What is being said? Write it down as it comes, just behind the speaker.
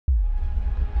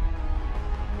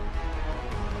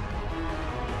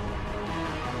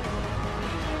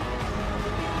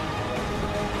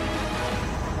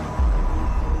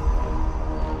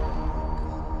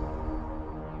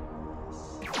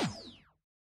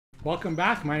Welcome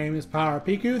back, my name is Power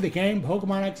Piku, the game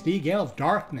Pokemon XD Gale of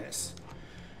Darkness.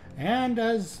 And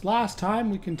as last time,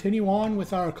 we continue on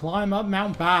with our climb up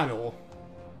Mount battle.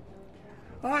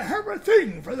 I have a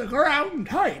thing for the ground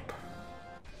type.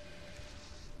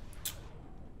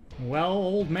 Well,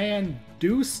 old man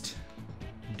Dosed?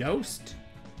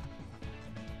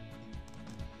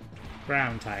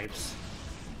 Ground types.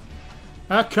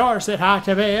 Of course it had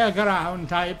to be a ground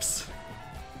types.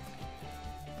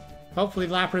 Hopefully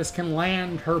Lapras can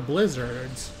land her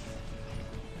blizzards.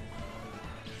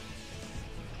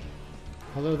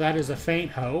 Although that is a faint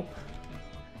hope.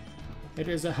 It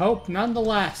is a hope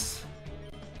nonetheless.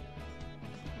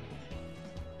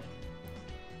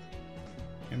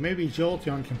 And maybe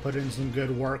Jolteon can put in some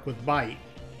good work with Bite.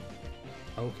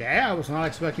 Okay, I was not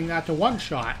expecting that to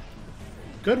one-shot.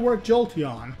 Good work,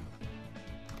 Jolteon.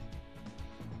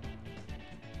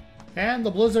 And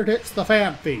the blizzard hits the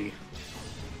Phanpy.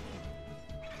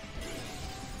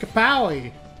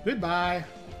 Kapowie! Goodbye.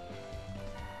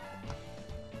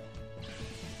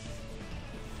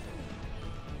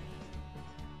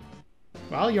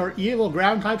 Well, your evil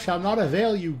ground type shall not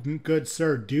avail you, good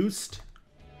Sir Dosed.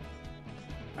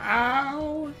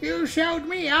 Oh, you showed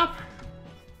me up.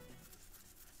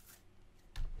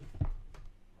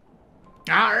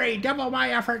 I'll redouble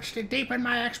my efforts to deepen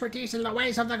my expertise in the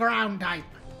ways of the ground type.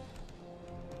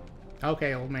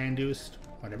 Okay, old man Dosed.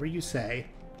 Whatever you say.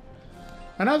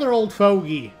 Another old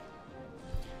fogey.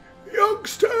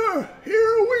 Youngster,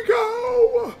 here we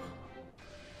go!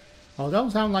 Oh, don't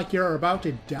sound like you're about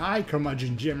to die,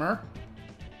 curmudgeon Jimer.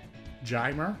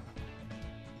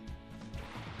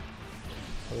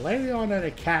 Larion and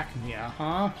a Cacnea,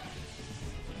 huh?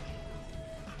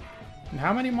 And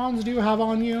how many mons do you have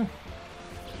on you?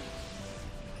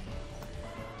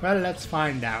 Well, let's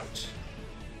find out.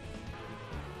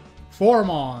 4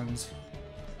 mons.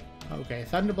 Okay,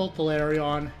 Thunderbolt the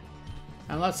Larion.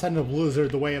 And let's send a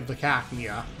blizzard the way of the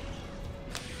Cacnea.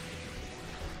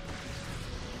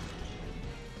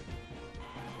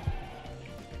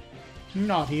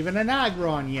 Not even an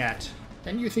Aggron yet.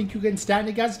 Then you think you can stand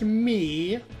against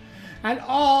me and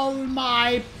all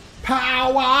my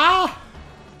power?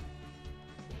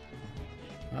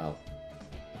 Well,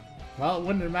 it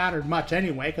wouldn't have mattered much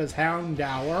anyway, because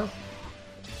Houndour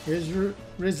is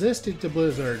resistant to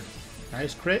Blizzard.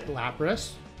 Nice crit,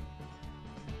 Lapras.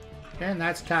 And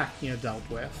that's Cacnea dealt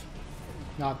with.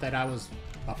 Not that I was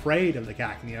afraid of the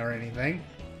Cacnea or anything.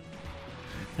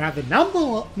 Now the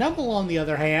Numble on the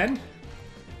other hand,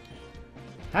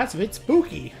 that's a bit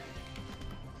spooky.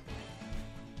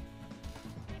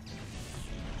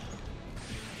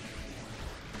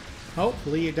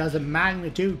 Hopefully it doesn't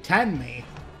magnitude 10 me.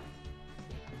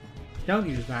 Don't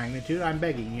use magnitude, I'm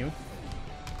begging you.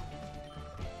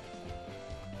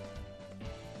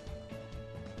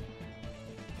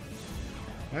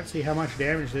 Let's see how much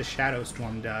damage this Shadow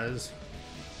Storm does.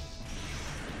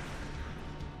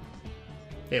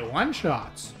 It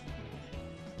one-shots.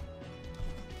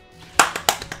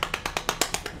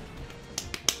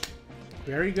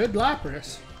 Very good,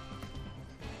 Lapras.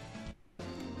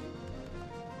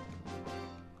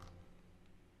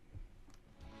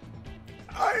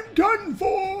 I'm done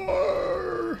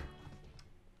for!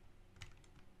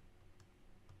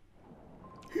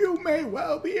 You may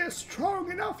well be strong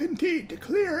enough indeed to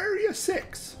clear Area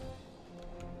 6.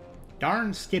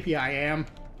 Darn skippy I am.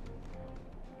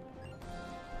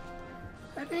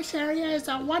 But this area is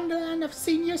a wonderland of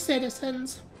senior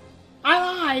citizens. I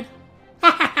lied!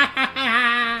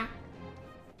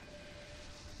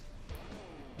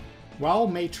 Well,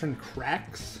 Matron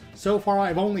Crex, so far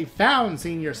I've only found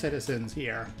senior citizens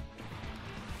here.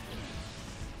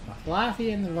 The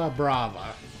Flaffy and the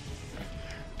Vibrava.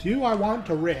 Do I want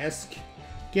to risk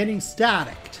getting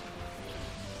staticked?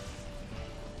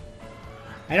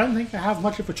 I don't think I have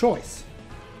much of a choice.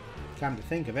 Come to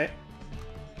think of it.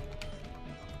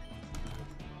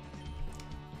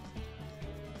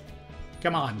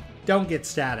 Come on, don't get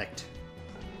staticked.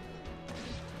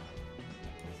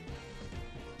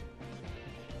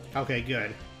 Okay,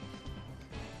 good.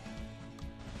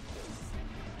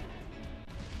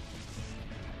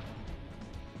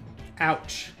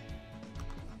 Ouch.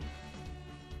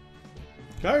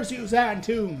 Curse you,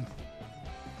 Xantomb!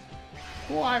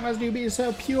 Why must you be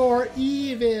so pure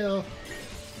evil?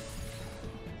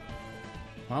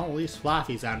 Well, at least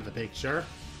Fluffy's out of the picture.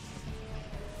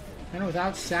 And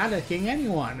without staticking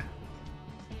anyone.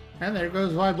 And there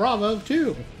goes Vibrava,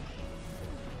 too.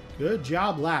 Good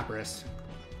job, Lapras.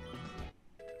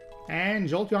 And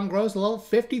Jolteon grows to level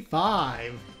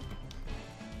 55.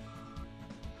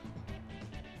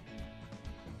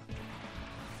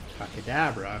 A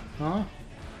Kadabra, huh?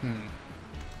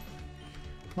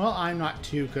 Well, I'm not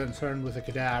too concerned with the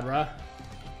Kadabra.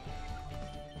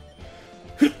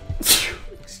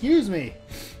 Excuse me.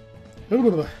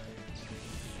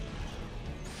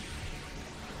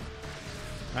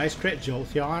 Nice crit,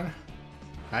 Jolteon.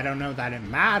 I don't know that it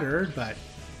mattered, but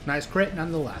nice crit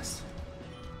nonetheless.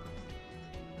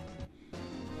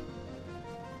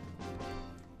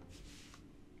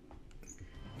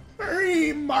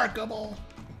 Remarkable.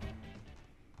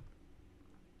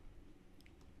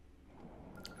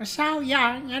 So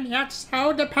young and yet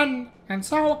so dependent and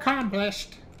so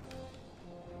accomplished.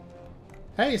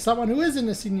 Hey, someone who isn't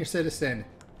a senior citizen.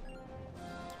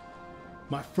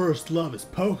 My first love is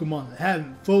Pokemon that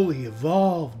haven't fully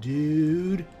evolved,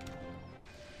 dude.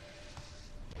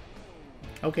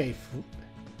 Okay.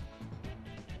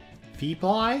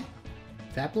 Feeply?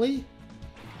 Feply?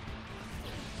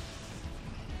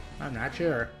 I'm not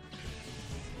sure.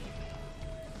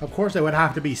 Of course, it would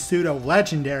have to be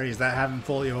pseudo-legendaries that haven't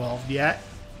fully evolved yet.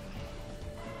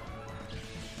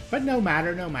 But no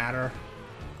matter, no matter.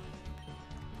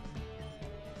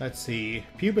 Let's see.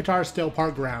 Pupitar's still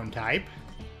part ground type.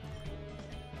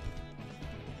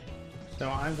 So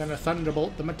I'm going to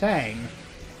Thunderbolt the Metang.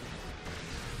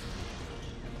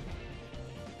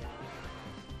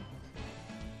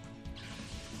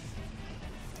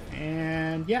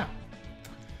 And yeah.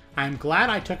 I'm glad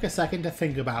I took a second to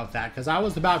think about that, because I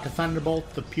was about to Thunderbolt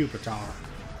the Pupitar.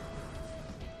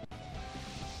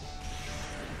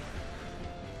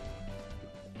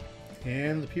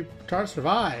 And the Pupitar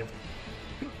survived.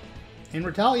 And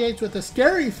retaliates with a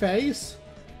scary face.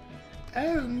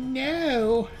 Oh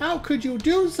no! How could you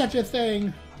do such a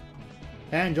thing?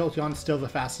 And Jolteon's still the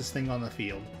fastest thing on the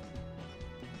field.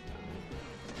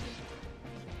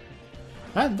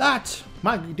 And that,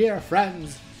 my dear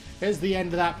friends, is the end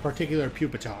of that particular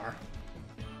Pupitar.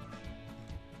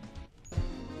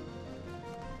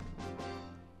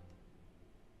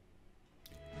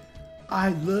 I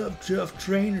love tough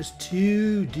trainers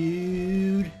too,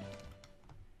 dude.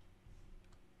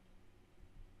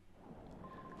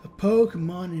 A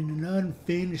Pokemon in an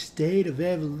unfinished state of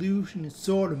evolution is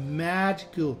sort of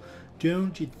magical,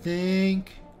 don't you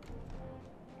think?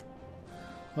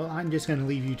 Well, I'm just gonna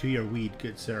leave you to your weed,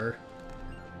 good sir.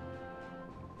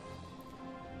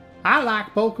 I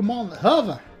like Pokemon that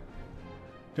hover.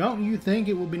 Don't you think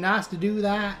it would be nice to do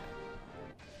that?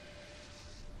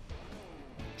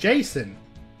 Jason.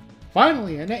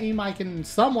 Finally, a name I can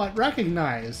somewhat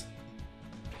recognize.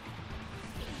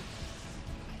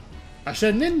 A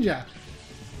Shedinja.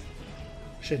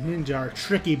 Shedinja are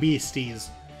tricky beasties.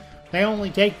 They only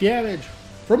take damage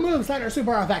from moves that are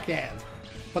super effective.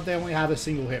 But they only have a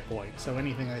single hit point, so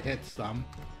anything that hits them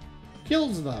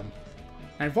kills them.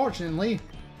 Unfortunately,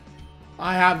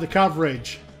 I have the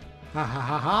coverage. Ha ha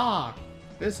ha ha.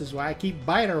 This is why I keep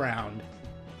Bite around.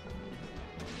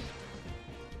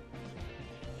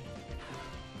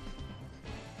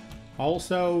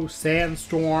 Also,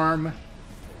 Sandstorm,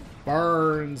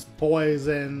 Burns,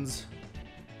 Poisons,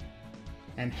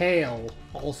 and Hail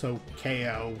also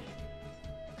KO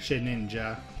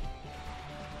Shedinja.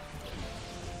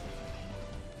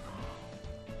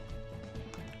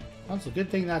 Well, it's a good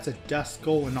thing that's a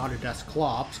Duskull and not a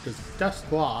Dusclops, because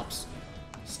Dusclops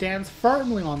stands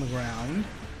firmly on the ground.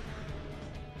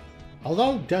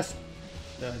 Although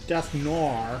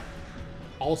Dusknoir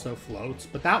also floats,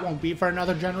 but that won't be for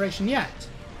another generation yet.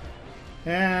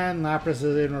 And Lapras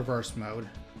is in reverse mode.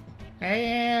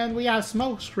 And we have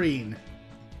Smokescreen.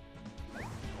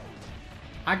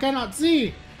 I cannot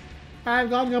see! I've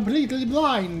gone completely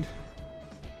blind!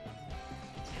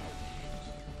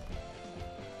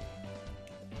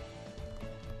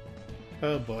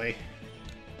 Oh boy.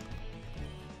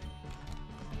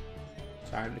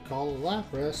 Time to call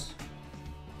Lapras.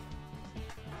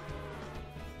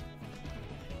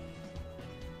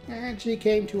 And she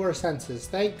came to her senses,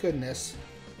 thank goodness.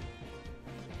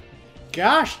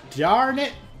 Gosh darn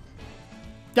it!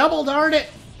 Double darn it!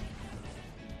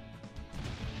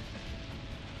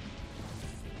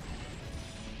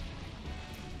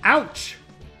 Ouch!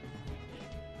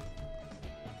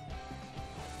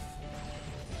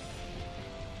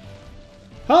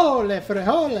 Holy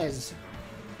frijoles!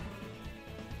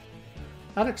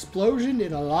 That explosion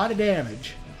did a lot of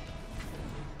damage.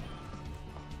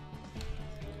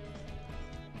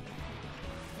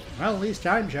 Well, at least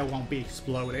Time Show won't be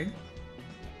exploding.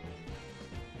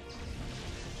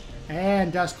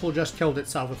 And Duskull just killed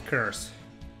itself with Curse.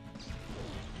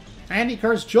 And he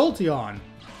cursed Jolteon.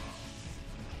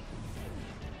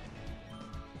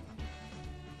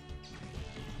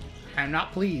 I'm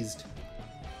not pleased.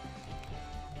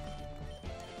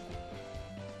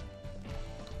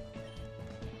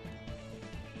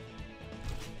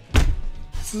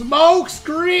 Smoke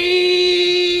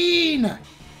screen!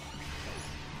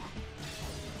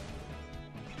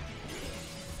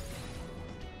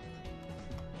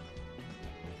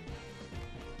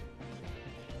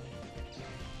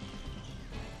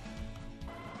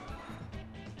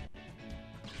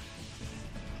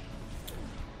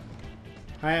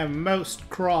 I am most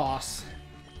cross.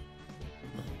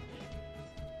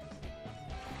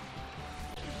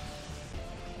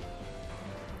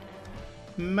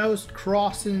 Most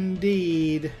cross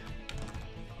indeed.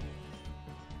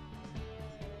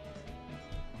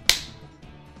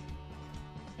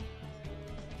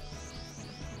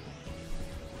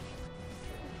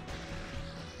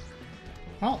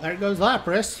 Well, there goes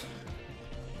Lapras.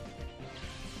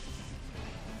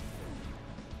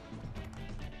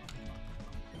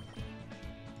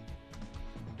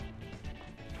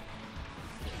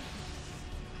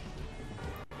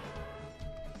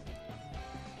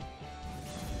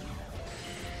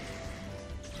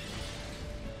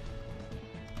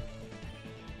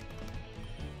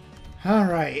 All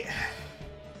right.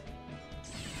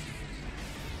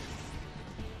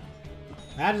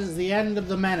 That is the end of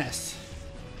the menace.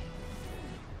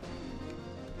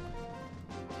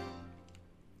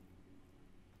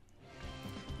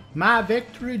 My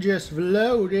victory just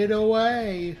floated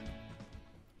away.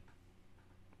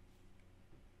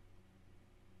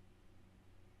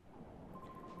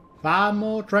 Five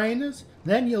more trainers,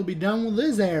 then you'll be done with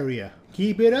this area.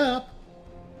 Keep it up.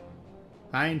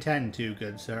 I intend to,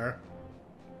 good sir.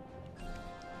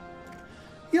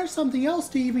 You're something else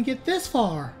to even get this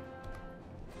far.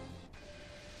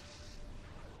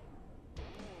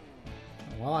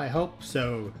 Well, I hope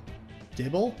so.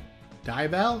 Dibble?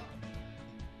 Dibel?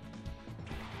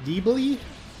 Deebly?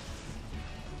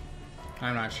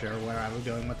 I'm not sure where I was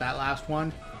going with that last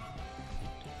one.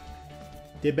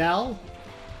 Dibel?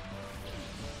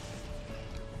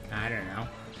 I don't know.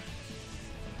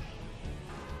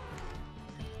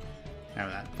 Now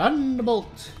that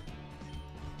Thunderbolt.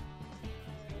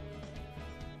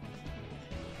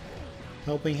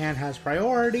 Helping Hand has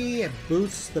priority. It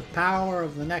boosts the power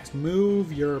of the next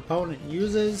move your opponent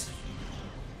uses.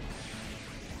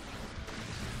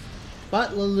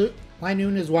 But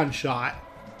Linoon is one shot.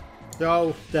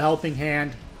 So the Helping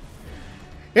Hand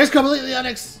is completely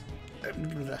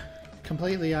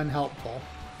unhelpful.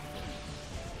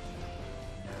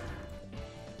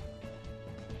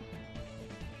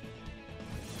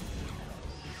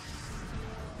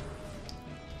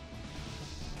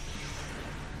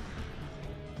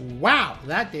 Wow,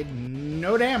 that did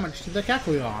no damage to the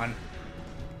Kecleon.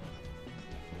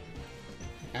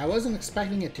 I wasn't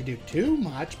expecting it to do too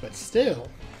much, but still.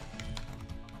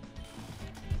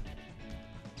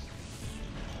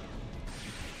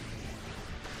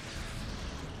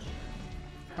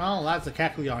 Well, that's the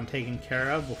Kecleon taken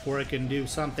care of before it can do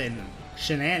something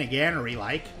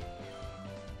shenaniganery-like.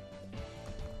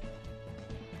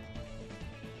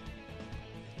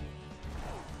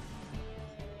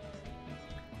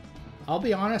 I'll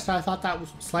be honest, I thought that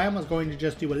Slam was going to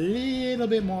just do a little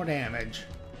bit more damage.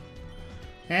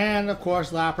 And of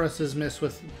course, Lapras is missed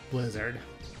with Blizzard.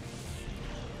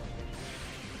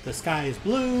 The sky is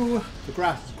blue, the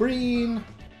grass is green.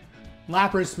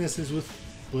 Lapras misses with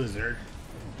Blizzard.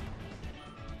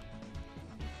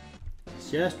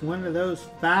 It's just one of those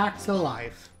facts of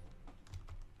life.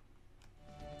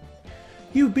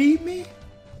 You beat me?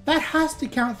 That has to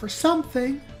count for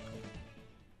something.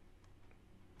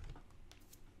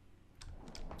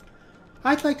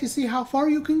 I'd like to see how far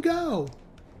you can go.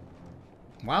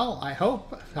 Well, I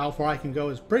hope how far I can go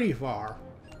is pretty far.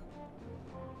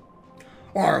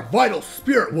 Our vital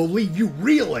spirit will leave you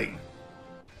reeling.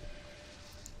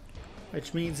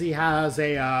 Which means he has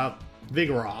a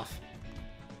Vigoroth.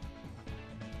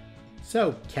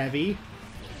 So, Kevy.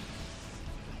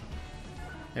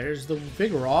 There's the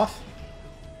Vigoroth.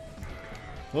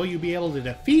 Will you be able to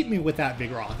defeat me with that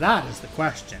Vigoroth? That is the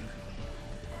question.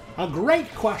 A great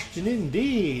question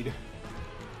indeed.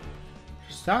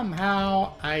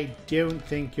 Somehow, I don't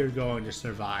think you're going to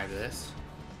survive this.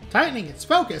 Tightening its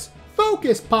focus.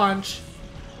 Focus Punch!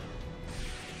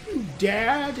 You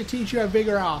dare to teach your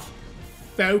Vigoroth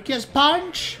Focus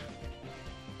Punch?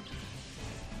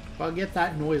 Well, get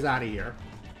that noise out of here.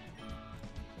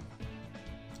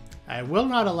 I will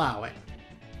not allow it.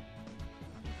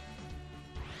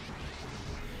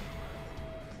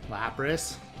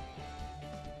 Lapras.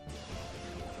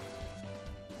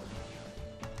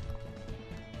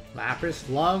 Lapras,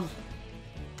 love.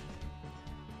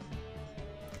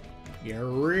 You're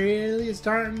really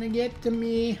starting to get to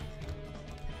me.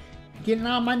 Getting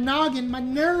on my noggin, my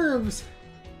nerves.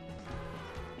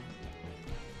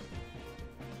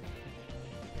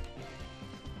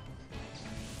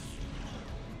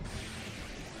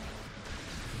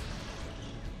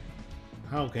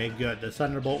 Okay, good. The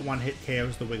Thunderbolt one-hit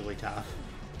KOs the Wigglytuff.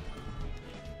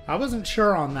 I wasn't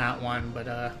sure on that one, but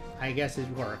I guess it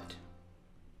worked.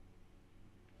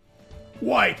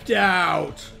 Wiped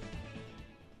out!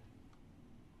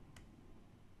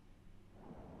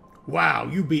 Wow,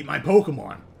 you beat my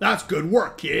Pokemon. That's good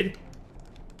work, kid.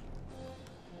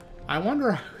 I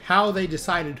wonder how they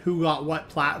decided who got what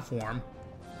platform.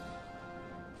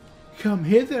 Come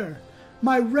hither,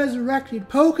 my resurrected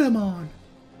Pokemon.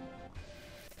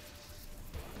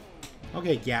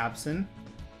 Okay, Gabson.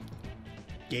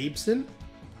 Gabeson?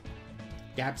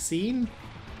 Gabsine?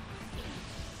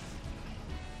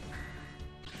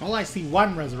 Well, I see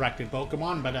one resurrected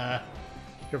Pokemon, but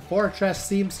your Fortress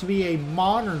seems to be a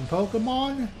modern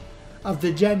Pokemon of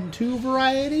the Gen 2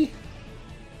 variety.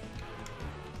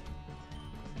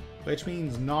 Which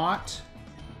means not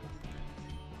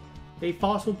a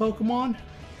fossil Pokemon.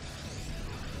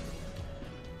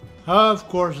 Of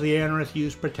course, the Anorith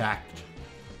used Protect.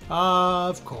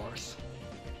 Of course.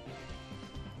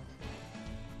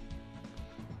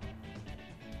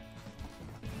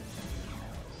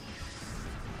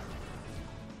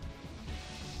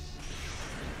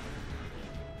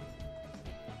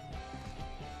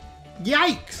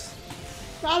 Yikes!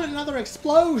 Not another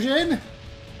explosion!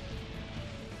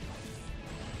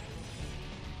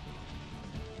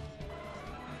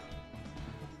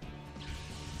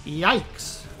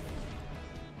 Yikes!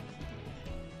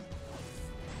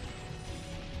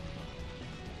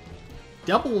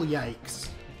 Double yikes!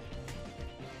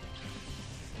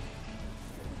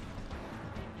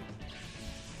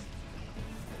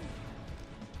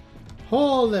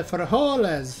 Holy for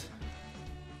holes!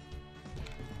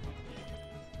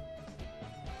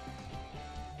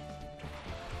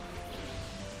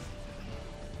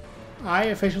 I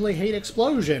officially hate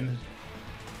explosion.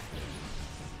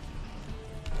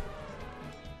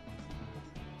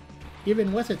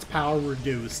 Even with its power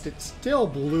reduced, it still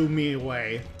blew me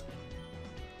away.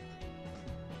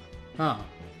 Huh.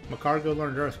 Macargo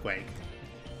learned Earthquake.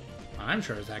 I'm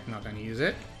sure as heck not gonna use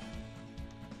it.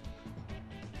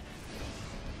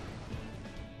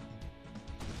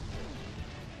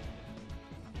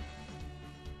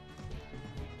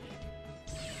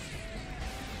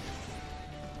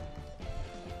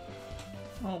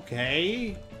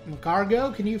 Okay.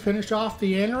 Macargo, can you finish off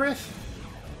the Anorith?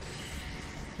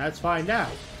 Let's find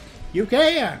out. You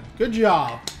can! Good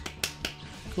job!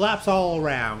 Claps all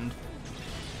around.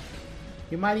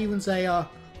 You might even say a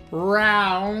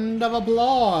round of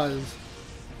applause.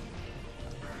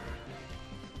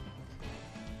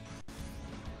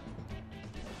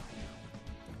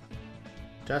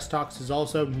 Dustox is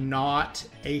also not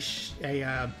a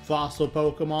fossil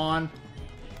Pokemon.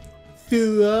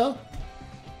 Fool!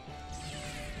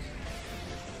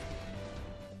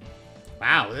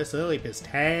 Wow, this Lilip is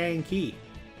tanky.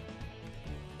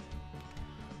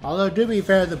 Although, to be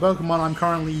fair, the Pokemon I'm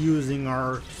currently using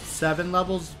are 6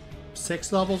 levels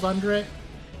under it.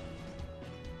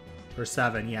 Or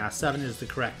 7, yeah, 7 is the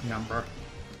correct number.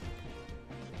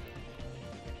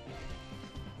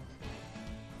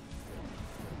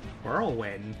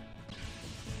 Whirlwind.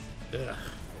 Ugh.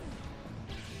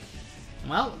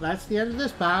 Well, that's the end of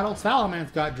this battle.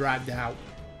 Salamence got dragged out.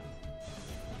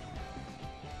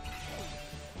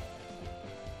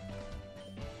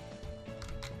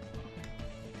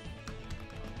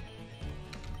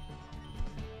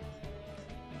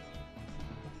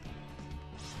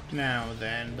 Now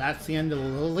then, that's the end of the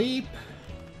leap.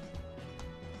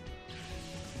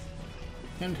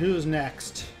 And who's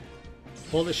next?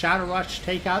 Will the Shadow Rush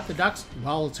take out the Ducks?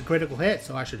 Well, it's a critical hit,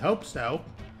 so I should hope so.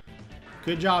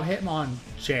 Good job,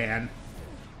 Hitmonchan.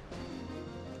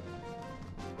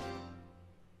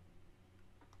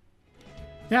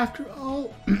 After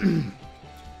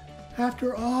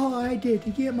all I did to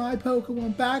get my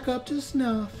Pokemon back up to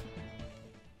snuff.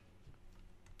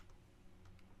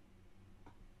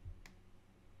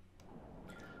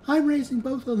 I'm raising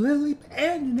both a Lilip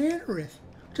and an Anorith.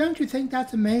 Don't you think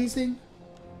that's amazing?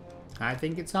 I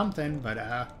think it's something, but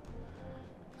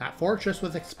that Fortress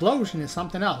with Explosion is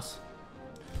something else.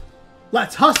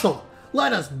 Let's hustle!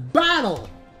 Let us battle!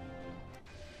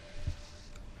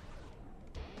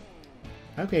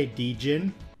 Okay,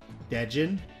 Dejin.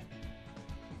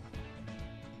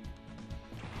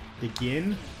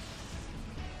 Begin.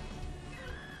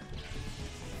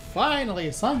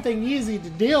 Finally, something easy to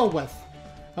deal with.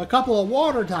 A couple of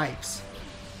water types.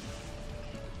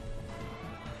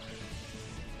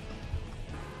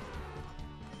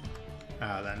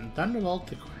 Then Thunderbolt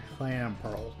to Clam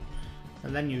Pearl.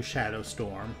 And then use Shadow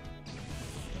Storm.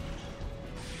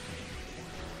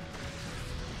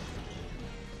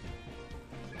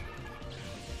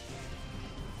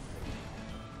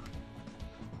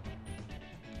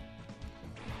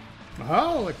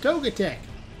 Oh, a Togetic!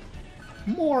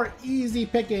 More easy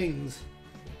pickings!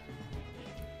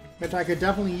 Which I could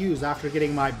definitely use after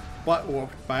getting my butt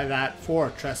whooped by that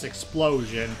fortress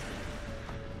explosion.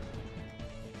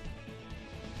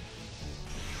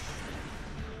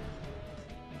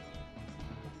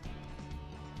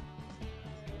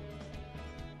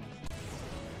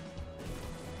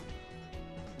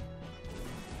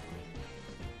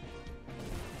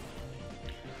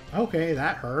 Okay,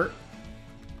 that hurt.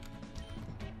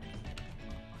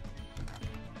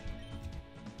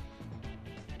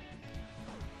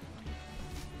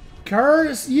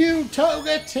 Curse you,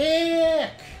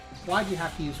 Togetic! Why'd you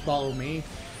have to use Follow Me?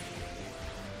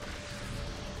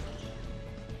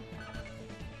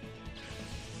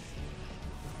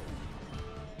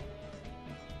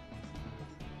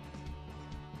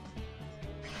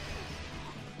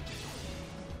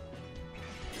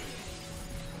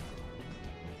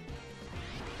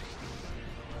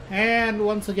 And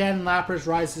once again, Lapras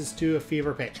rises to a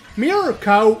fever pitch. Mirror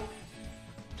Coat!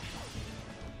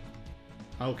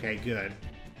 Okay, good.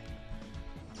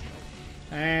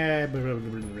 I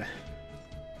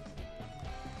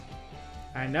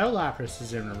know Lapras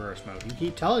is in reverse mode. You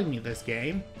keep telling me this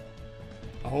game.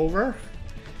 Over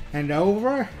and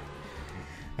over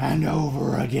and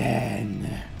over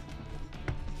again.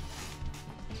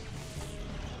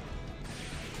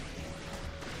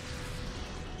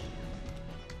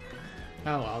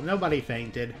 Oh well, nobody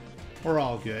fainted. We're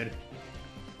all good.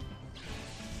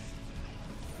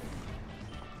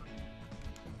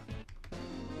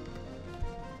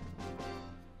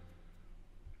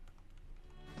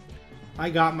 I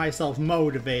got myself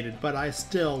motivated, but I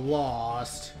still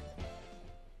lost.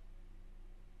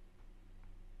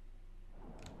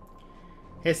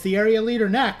 It's the area leader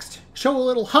next. Show a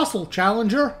little hustle,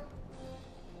 challenger.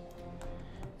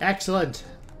 Excellent.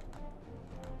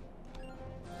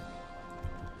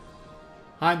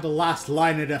 I'm the last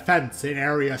line of defense in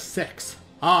Area 6.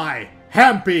 I,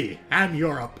 Hampy, am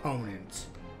your opponent.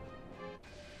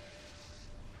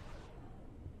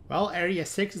 Well, Area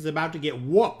 6 is about to get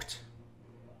whooped.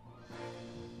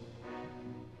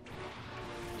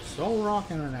 Soul Rock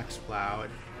and an X-Cloud.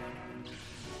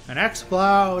 An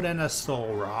X-Cloud and a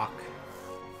Soul Rock.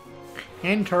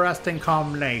 Interesting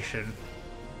combination.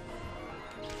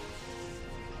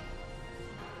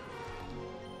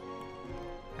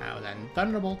 Now then,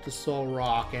 Thunderbolt to Soul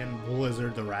Rock and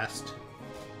Blizzard the rest.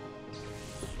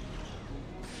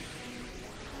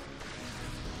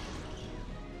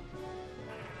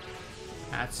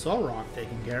 That's Soul Rock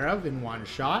taken care of in one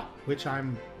shot, which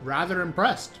I'm rather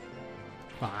impressed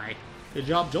by. Good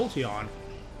job, Jolteon.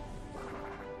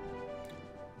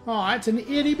 Oh, it's an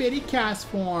itty-bitty cast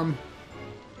form.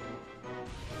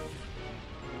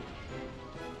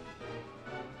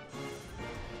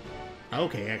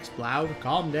 Okay, X-Cloud,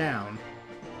 calm down.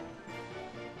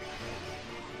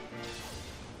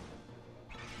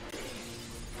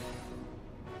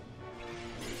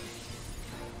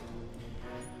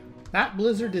 That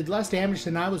Blizzard did less damage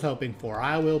than I was hoping for,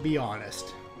 I will be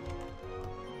honest.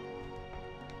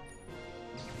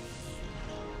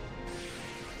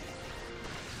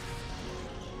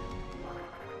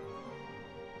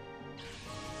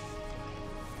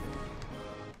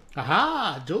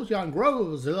 Aha! Jolteon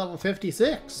grows to level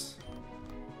 56.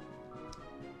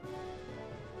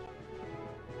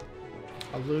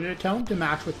 A Lunatone to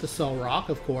match with the Soul Rock,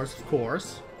 of course, of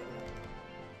course.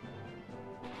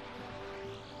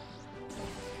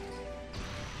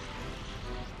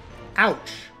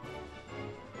 Ouch!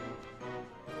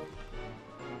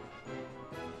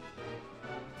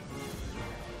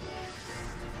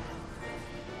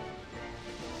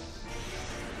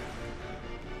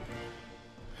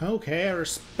 Okay, a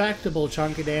respectable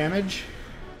chunk of damage.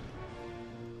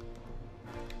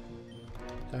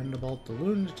 Thunderbolt the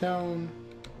Lunatone.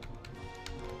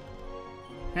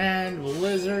 And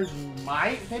Blizzard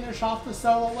might finish off the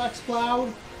solo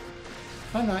X-Cloud.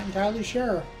 I'm not entirely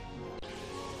sure.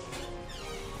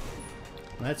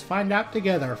 Let's find out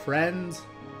together, friends.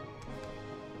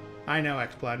 I know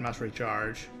X-Cloud must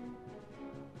recharge.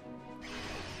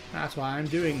 That's why I'm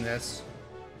doing this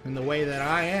in the way that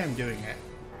I am doing it.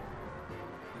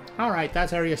 Alright,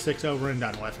 that's Area 6 over and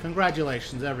done with.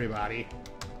 Congratulations, everybody.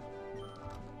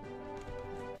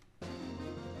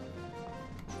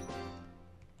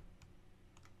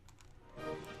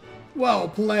 Well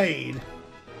played!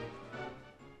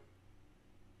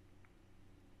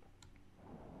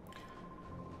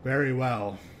 Very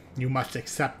well. You must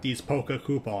accept these Poke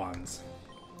Coupons.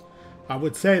 I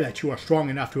would say that you are strong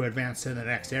enough to advance to the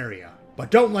next area,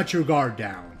 but don't let your guard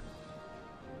down.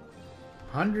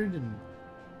 100 and...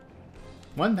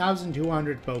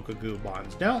 1,200 Boku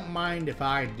bonds. Don't mind if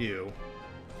I do.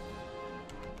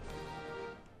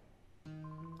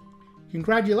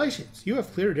 Congratulations, you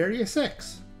have cleared Area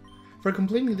 6. For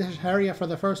completing this area for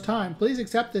the first time, please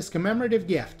accept this commemorative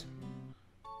gift.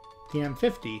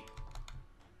 TM50.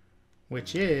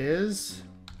 Which is...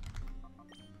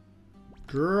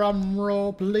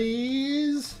 drumroll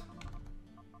please...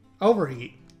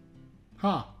 Overheat.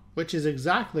 Huh. Which is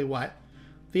exactly what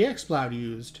the X-Cloud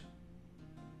used.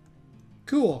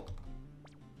 Cool.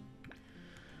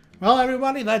 Well,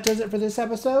 everybody, that does it for this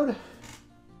episode.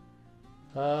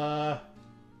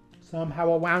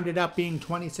 Somehow it wound it up being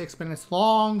 26 minutes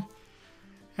long.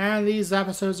 And these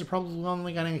episodes are probably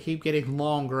only going to keep getting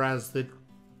longer as the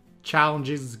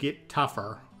challenges get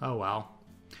tougher. Oh well.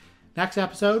 Next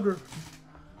episode,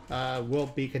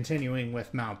 we'll be continuing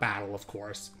with Mount Battle, of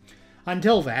course.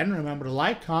 Until then, remember to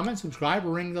like, comment, subscribe,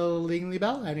 ring the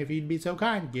bell, and if you'd be so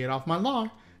kind, get off my lawn,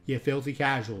 you filthy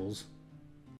casuals.